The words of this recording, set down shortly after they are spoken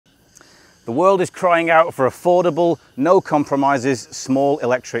The world is crying out for affordable, no compromises, small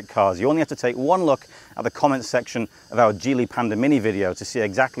electric cars. You only have to take one look at the comments section of our Geely Panda Mini video to see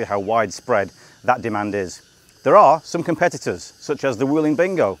exactly how widespread that demand is. There are some competitors, such as the Wuling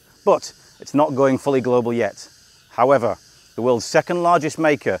Bingo, but it's not going fully global yet. However, the world's second largest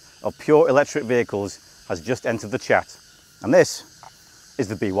maker of pure electric vehicles has just entered the chat. And this is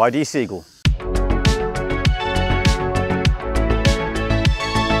the BYD Seagull.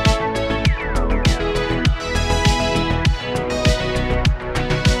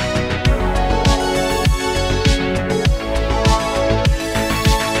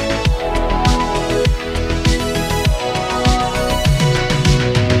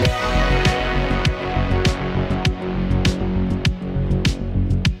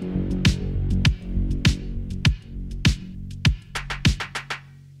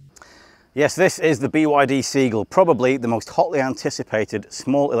 Yes, this is the BYD Seagull, probably the most hotly anticipated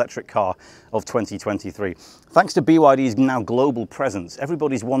small electric car of 2023. Thanks to BYD's now global presence,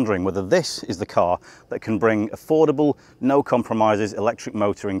 everybody's wondering whether this is the car that can bring affordable, no compromises electric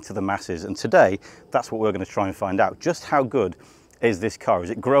motoring to the masses. And today, that's what we're going to try and find out. Just how good is this car? Is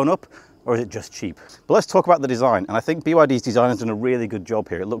it grown up? Or is it just cheap? But let's talk about the design. And I think BYD's design has done a really good job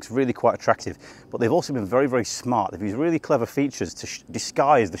here. It looks really quite attractive, but they've also been very, very smart. They've used really clever features to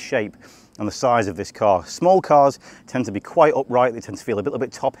disguise the shape and the size of this car. Small cars tend to be quite upright. They tend to feel a little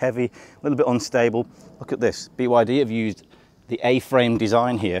bit top heavy, a little bit unstable. Look at this. BYD have used the A-frame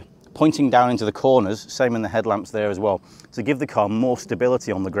design here, pointing down into the corners, same in the headlamps there as well, to give the car more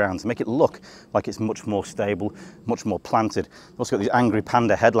stability on the ground, to make it look like it's much more stable, much more planted. We've also got these angry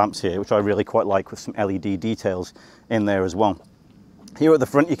panda headlamps here, which I really quite like, with some LED details in there as well. Here at the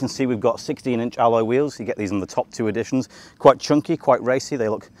front you can see we've got 16-inch alloy wheels. You get these in the top two editions. Quite chunky, quite racy. They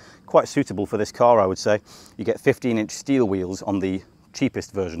look quite suitable for this car, I would say. You get 15-inch steel wheels on the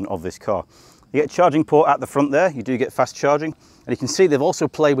cheapest version of this car. You get a charging port at the front there. You do get fast charging. And you can see they've also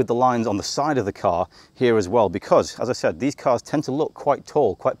played with the lines on the side of the car here as well, because, as I said, these cars tend to look quite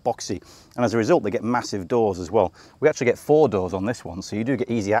tall, quite boxy. And as a result, they get massive doors as well. We actually get 4 doors on this one, so you do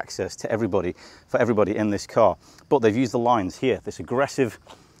get easy access to everybody, for everybody in this car. But they've used the lines here, this aggressive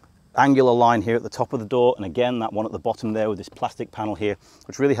angular line here at the top of the door, and again that one at the bottom there with this plastic panel here,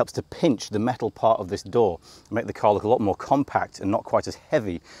 which really helps to pinch the metal part of this door and make the car look a lot more compact and not quite as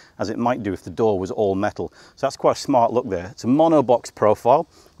heavy as it might do if the door was all metal. So that's quite a smart look there. It's a monobox profile,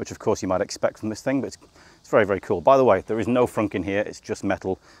 which of course you might expect from this thing, but it's very, very cool. By the way, there is no frunk in here, it's just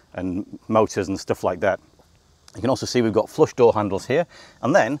metal and motors and stuff like that. You can also see we've got flush door handles here,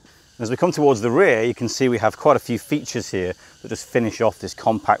 and then as we come towards the rear, you can see we have quite a few features here that just finish off this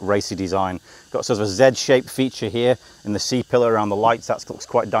compact, racy design. Got sort of a Z-shaped feature here in the C-pillar around the lights. That looks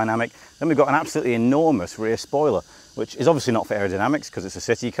quite dynamic. Then we've got an absolutely enormous rear spoiler, which is obviously not for aerodynamics because it's a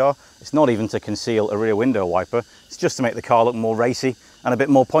city car. It's not even to conceal a rear window wiper. It's just to make the car look more racy and a bit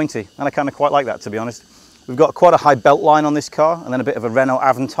more pointy. And I kind of quite like that, to be honest. We've got quite a high belt line on this car, and then a bit of a Renault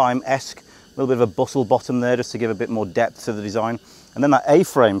Aventime-esque, a little bit of a bustle bottom there just to give a bit more depth to the design. And then that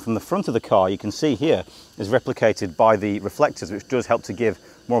A-frame from the front of the car, you can see here, is replicated by the reflectors, which does help to give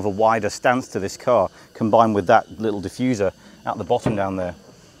more of a wider stance to this car, combined with that little diffuser at the bottom down there.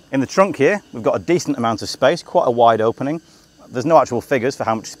 In the trunk here, we've got a decent amount of space, quite a wide opening. There's no actual figures for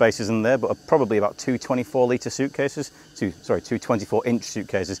how much space is in there, but probably about 2 24-litre suitcases, two 24-inch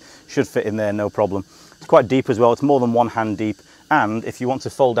suitcases should fit in there, no problem. It's quite deep as well, it's more than 1 hand deep, and if you want to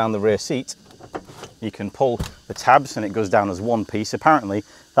fold down the rear seat, you can pull the tabs and it goes down as one piece. Apparently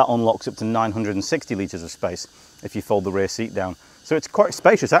that unlocks up to 960 litres of space if you fold the rear seat down. So it's quite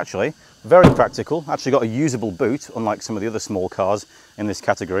spacious actually, very practical. Actually got a usable boot, unlike some of the other small cars in this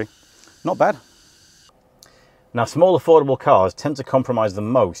category. Not bad. Now, small affordable cars tend to compromise the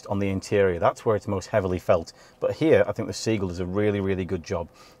most on the interior. That's where it's most heavily felt. But here, I think the Seagull does a really, really good job.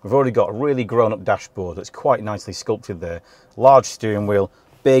 We've already got a really grown-up dashboard that's quite nicely sculpted there. Large steering wheel,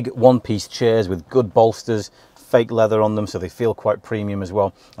 big one-piece chairs with good bolsters, fake leather on them, so they feel quite premium as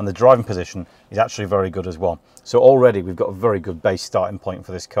well. And the driving position is actually very good as well. So already we've got a very good base starting point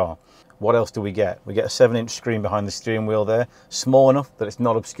for this car. What else do we get? We get a 7-inch screen behind the steering wheel there, small enough that it's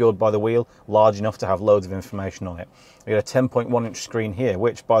not obscured by the wheel, large enough to have loads of information on it. We get a 10.1-inch screen here,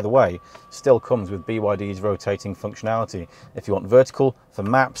 which, by the way, still comes with BYD's rotating functionality. If you want vertical for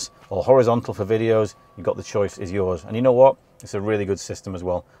maps or horizontal for videos, you've got the choice is yours. And you know what? It's a really good system as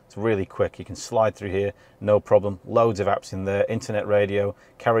well. It's really quick. You can slide through here, no problem. Loads of apps in there, internet radio,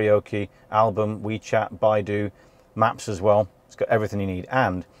 karaoke, album, WeChat, Baidu, maps as well. It's got everything you need,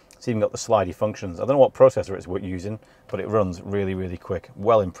 and it's even got the slidey functions. I don't know what processor it's using, but it runs really, really quick.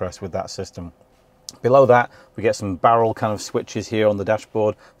 Well impressed with that system. Below that, we get some barrel kind of switches here on the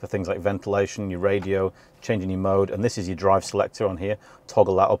dashboard for things like ventilation, your radio, changing your mode, and this is your drive selector on here.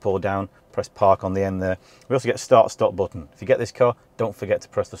 Toggle that up or down, press park on the end there. We also get a start stop button. If you get this car, don't forget to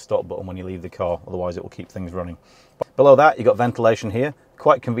press the stop button when you leave the car, otherwise it will keep things running. Below that, you've got ventilation here,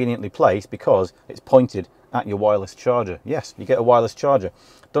 quite conveniently placed because it's pointed at your wireless charger. Yes, you get a wireless charger.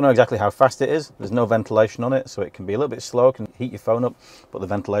 Don't know exactly how fast it is. There's no ventilation on it, so it can be a little bit slow, can heat your phone up, but the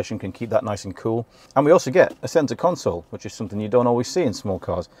ventilation can keep that nice and cool. And we also get a center console, which is something you don't always see in small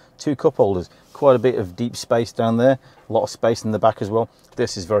cars. 2 cup holders, quite a bit of deep space down there, a lot of space in the back as well.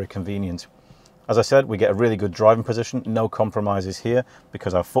 This is very convenient. As I said, we get a really good driving position, no compromises here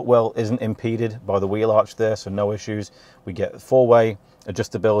because our footwell isn't impeded by the wheel arch there, so no issues. We get 4-way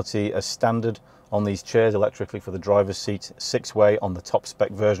adjustability as standard on these chairs electrically for the driver's seat, 6-way on the top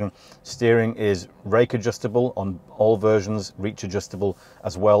spec version. Steering is rake adjustable on all versions, reach adjustable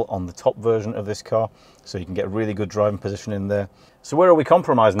as well on the top version of this car, so you can get a really good driving position in there. So where are we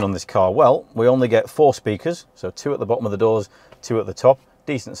compromising on this car? Well, we only get 4 speakers, so 2 at the bottom of the doors, 2 at the top.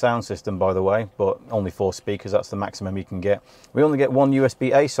 Decent sound system, by the way, but only 4 speakers, that's the maximum you can get. We only get 1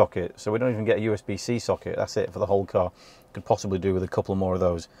 USB-A socket, so we don't even get a USB-C socket. That's it for the whole car. Could possibly do with a couple more of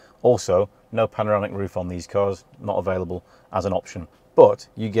those. Also, no panoramic roof on these cars, not available as an option. But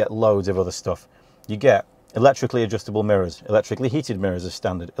you get loads of other stuff. You get electrically adjustable mirrors, electrically heated mirrors as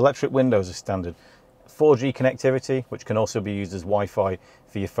standard, electric windows as standard, 4G connectivity, which can also be used as Wi-Fi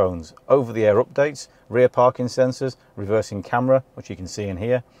for your phones, over-the-air updates, rear parking sensors, reversing camera, which you can see in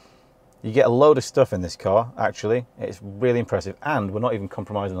here. You get a load of stuff in this car, actually. It's really impressive, and we're not even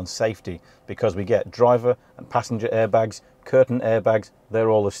compromising on safety because we get driver and passenger airbags, curtain airbags, they're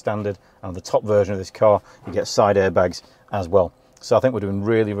all as standard, and on the top version of this car, you get side airbags as well. So I think we're doing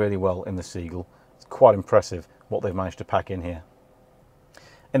really, really well in the Seagull. It's quite impressive what they've managed to pack in here.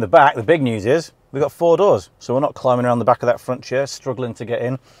 In the back, the big news is we've got 4 doors, so we're not climbing around the back of that front chair, struggling to get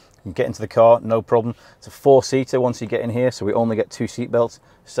in. You can get into the car, no problem. It's a 4-seater once you get in here, so we only get 2 seat belts,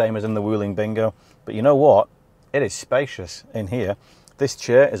 same as in the Wuling Bingo. But you know what? It is spacious in here. This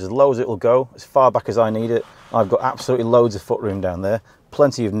chair is as low as it will go, as far back as I need it. I've got absolutely loads of foot room down there,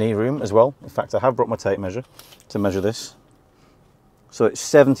 plenty of knee room as well. In fact, I have brought my tape measure to measure this. So it's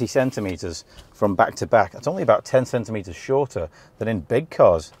 70 centimeters from back to back. It's only about 10 centimeters shorter than in big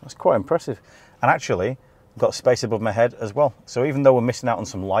cars. That's quite impressive. And actually, I've got space above my head as well. So even though we're missing out on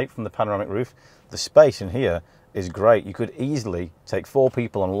some light from the panoramic roof, the space in here is great. You could easily take 4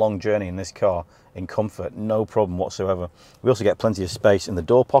 people on a long journey in this car in comfort, no problem whatsoever. We also get plenty of space in the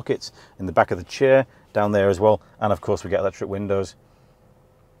door pockets, in the back of the chair, down there as well. And of course we get electric windows.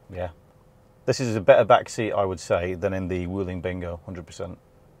 Yeah. This is a better back seat, I would say, than in the Wuling Bingo, 100%.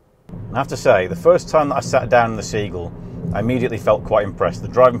 I have to say, the first time that I sat down in the Seagull, I immediately felt quite impressed. The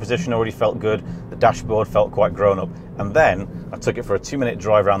driving position already felt good, the dashboard felt quite grown up, and then I took it for a 2-minute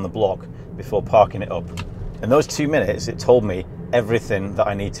drive around the block before parking it up. In those 2 minutes, it told me everything that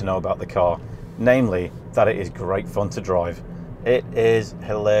I need to know about the car, namely that it is great fun to drive. It is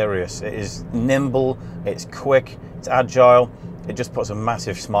hilarious, it is nimble, it's quick, it's agile. It just puts a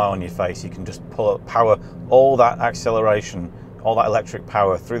massive smile on your face. You can just power all that acceleration, all that electric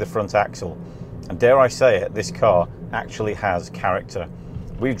power through the front axle. And dare I say it, this car actually has character.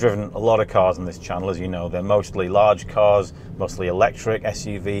 We've driven a lot of cars on this channel, as you know. They're mostly large cars, mostly electric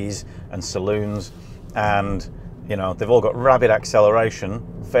SUVs and saloons. And, you know, they've all got rapid acceleration,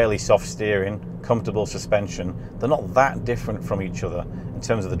 fairly soft steering, comfortable suspension. They're not that different from each other in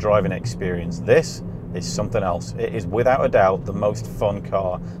terms of the driving experience. This is something else. It is without a doubt the most fun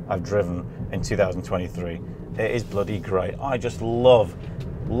car I've driven in 2023. It is bloody great. I just love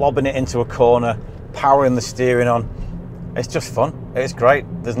lobbing it into a corner, powering the steering on. It's just fun. It's great.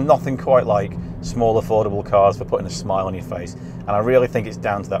 There's nothing quite like small affordable cars for putting a smile on your face. And I really think it's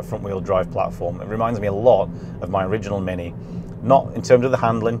down to that front wheel drive platform. It reminds me a lot of my original Mini. Not in terms of the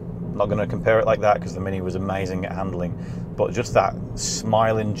handling, I'm not going to compare it like that because the Mini was amazing at handling, but just that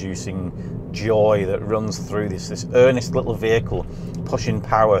smile-inducing joy that runs through this earnest little vehicle, pushing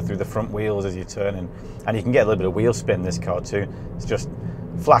power through the front wheels as you're turning. And you can get a little bit of wheel spin in this car too. It's just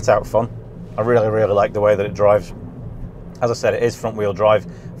flat out fun. I really, really like the way that it drives. As I said, it is front wheel drive,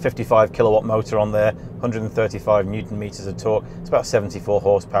 55 kilowatt motor on there, 135 Newton meters of torque. It's about 74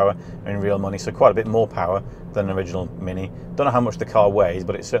 horsepower in real money, so quite a bit more power than an original Mini. Don't know how much the car weighs,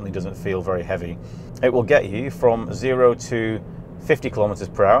 but it certainly doesn't feel very heavy. It will get you from 0 to 50 kilometers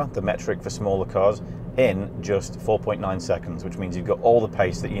per hour, the metric for smaller cars, in just 4.9 seconds, which means you've got all the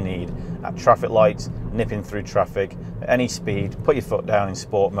pace that you need at traffic lights, nipping through traffic, at any speed. Put your foot down in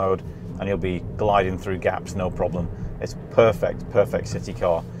sport mode and you'll be gliding through gaps, no problem. It's perfect city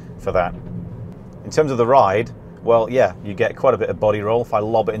car for that. In terms of the ride, well, yeah, you get quite a bit of body roll. If I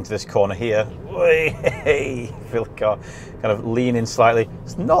lob it into this corner here, feel the car kind of lean in slightly.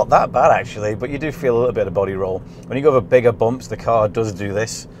 It's not that bad actually, but you do feel a little bit of body roll. When you go over bigger bumps, the car does do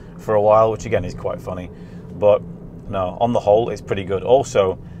this for a while, which again is quite funny. But no, on the whole, it's pretty good.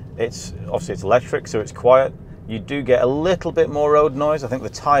 Also, it's electric, so it's quiet. You do get a little bit more road noise. I think the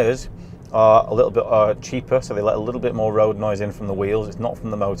tires are a little bit cheaper, so they let a little bit more road noise in from the wheels. It's not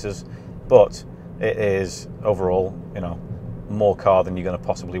from the motors, but it is overall, you know, more car than you're going to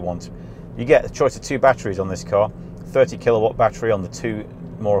possibly want. You get a choice of 2 batteries on this car. 30 kilowatt battery on the 2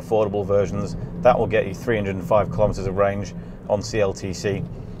 more affordable versions. That will get you 305 kilometers of range on CLTC.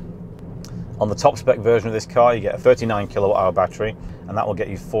 On the top spec version of this car, you get a 39 kilowatt hour battery, and that will get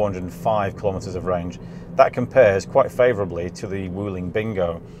you 405 kilometers of range. That compares quite favorably to the Wuling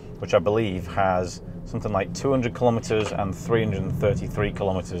Bingo, which I believe has something like 200 kilometers and 333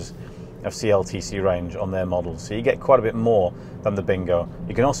 kilometers of CLTC range on their models. So you get quite a bit more than the Bingo.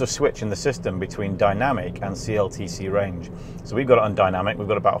 You can also switch in the system between dynamic and CLTC range. So we've got it on dynamic. We've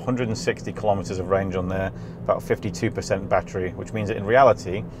got about 160 kilometers of range on there, about 52% battery, which means that in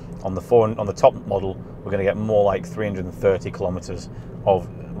reality, on the top model, we're going to get more like 330 kilometers of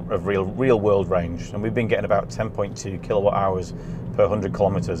real world range. And we've been getting about 10.2 kilowatt hours per 100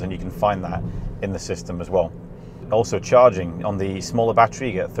 kilometers, and you can find that in the system as well. Also charging, on the smaller battery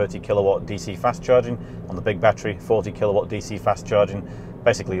you get 30 kilowatt DC fast charging, on the big battery 40 kilowatt DC fast charging.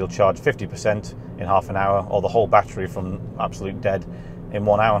 Basically you'll charge 50% in half an hour, or the whole battery from absolute dead in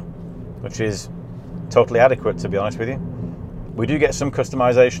 1 hour, which is totally adequate, to be honest with you. We do get some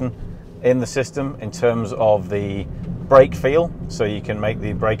customization in the system in terms of the brake feel, so you can make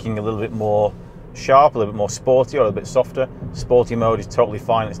the braking a little bit more sharp, a little bit more sporty, or a little bit softer. Sporty mode is totally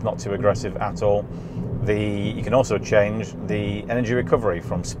fine, it's not too aggressive at all. You can also change the energy recovery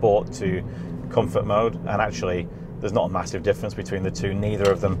from sport to comfort mode, and actually there's not a massive difference between the two.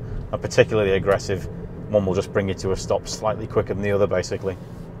 Neither of them are particularly aggressive. One will just bring you to a stop slightly quicker than the other, basically.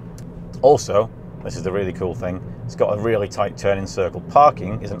 Also, this is the really cool thing, it's got a really tight turning circle.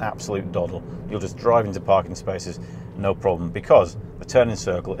 Parking is an absolute doddle. You'll just drive into parking spaces, no problem, because the turning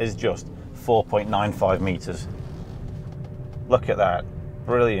circle is just 4.95 meters. Look at that,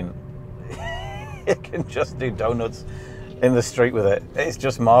 brilliant. You can just do donuts in the street with it. It's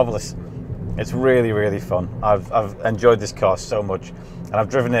just marvelous. It's really, really fun. I've enjoyed this car so much, and I've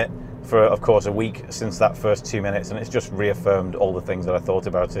driven it for, of course, a week since that first 2 minutes, and it's just reaffirmed all the things that I thought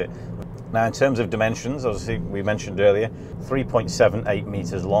about it. Now, in terms of dimensions, obviously we mentioned earlier, 3.78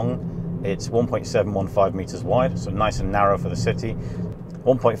 meters long. It's 1.715 meters wide, so nice and narrow for the city.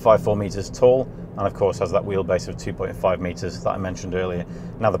 1.54 meters tall, and of course has that wheelbase of 2.5 meters that I mentioned earlier.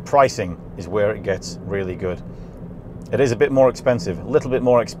 Now the pricing is where it gets really good. It is a bit more expensive, a little bit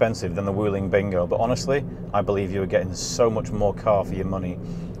more expensive than the Wuling Bingo, but honestly, I believe you are getting so much more car for your money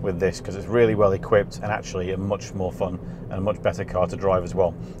with this, because it's really well equipped and actually a much more fun and a much better car to drive as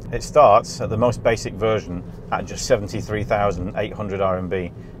well. It starts at the most basic version at just 73,800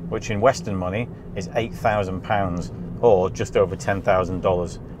 RMB, which in Western money is £8,000 or just over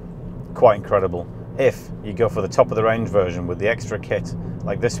 $10,000. Quite incredible. If you go for the top of the range version with the extra kit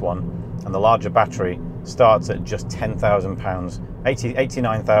like this one, and the larger battery starts at just £10,000,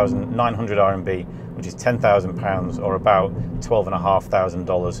 89,900 RMB, which is £10,000 or about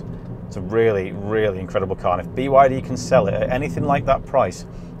 $12,500. It's a really, really incredible car. And if BYD can sell it at anything like that price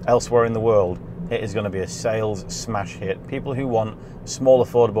elsewhere in the world, it is going to be a sales smash hit. People who want a small,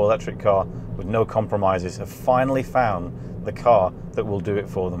 affordable electric car with no compromises have finally found the car that will do it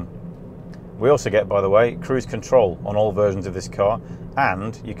for them. We also get, by the way, cruise control on all versions of this car,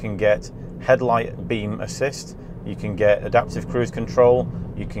 and you can get headlight beam assist, you can get adaptive cruise control,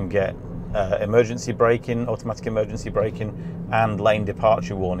 you can get emergency braking, automatic emergency braking, and lane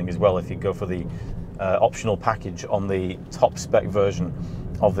departure warning as well if you go for the optional package on the top spec version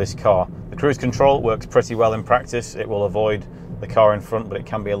of this car. The cruise control works pretty well in practice. It will avoid the car in front, but it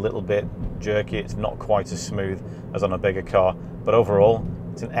can be a little bit jerky. It's not quite as smooth as on a bigger car, but overall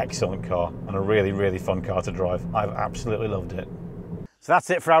it's an excellent car and a really, really fun car to drive. I've absolutely loved it. So that's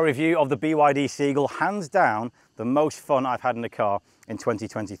it for our review of the BYD Seagull. Hands down, the most fun I've had in a car in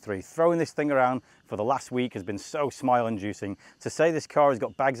 2023. Throwing this thing around for the last week has been so smile-inducing. To say this car has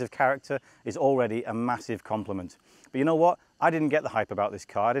got bags of character is already a massive compliment. But you know what? I didn't get the hype about this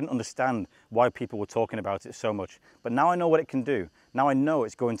car. I didn't understand why people were talking about it so much. But now I know what it can do. Now I know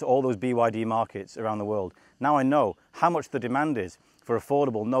it's going to all those BYD markets around the world. Now I know how much the demand is for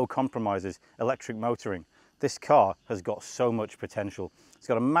affordable, no compromises electric motoring. this car has got so much potential. It's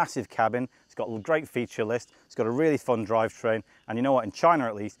got a massive cabin, it's got a great feature list, it's got a really fun drivetrain, and you know what, in China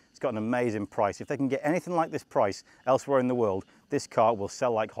at least, it's got an amazing price. If they can get anything like this price elsewhere in the world, this car will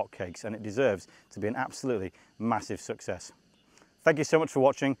sell like hotcakes, and it deserves to be an absolutely massive success. Thank you so much for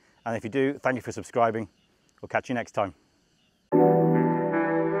watching, and if you do, thank you for subscribing. We'll catch you next time.